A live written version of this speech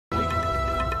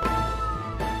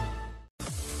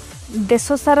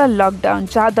देश सारा लॉकडाउन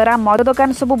जहाद्वारा मद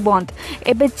दुकान सब बंद।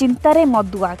 एबे चिंतार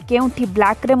मदुआ केउठी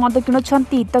ब्लैक रे मद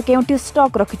किणुछंती तो केउठी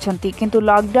स्टॉक रखिछंती, किंतु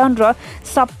लॉकडाउन रो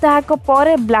सप्ताहक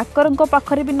पर ब्लैकरଙ୍କ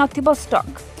पाखरे भी नथिबो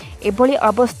स्टॉक। एभली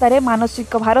अवस्था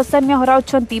मानसिक भारसाम्य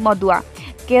हराउछंती मदुआ।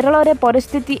 केरल रे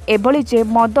परिस्थिति एभली जे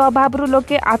मद अभाव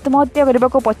लोके आत्महत्या करने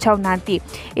को पछाऊ नांती।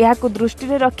 यहाकु दृष्टि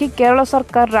रे रखी केरल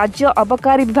सरकार राज्य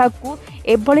अबकारी विभाग को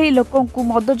एभली लोकों को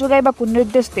मद जोगाइबा को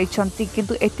निर्देश देछंती,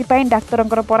 किंतु एथिपाई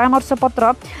डाक्तरंकर परामर्श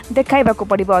पत्र देखाइबा को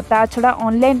पड़िबो। ता छडा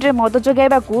ऑनलाइन रे मद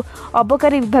जोगाइबा को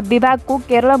अबकारी विभाग को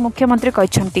केरल मुख्यमंत्री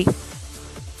कहछंती।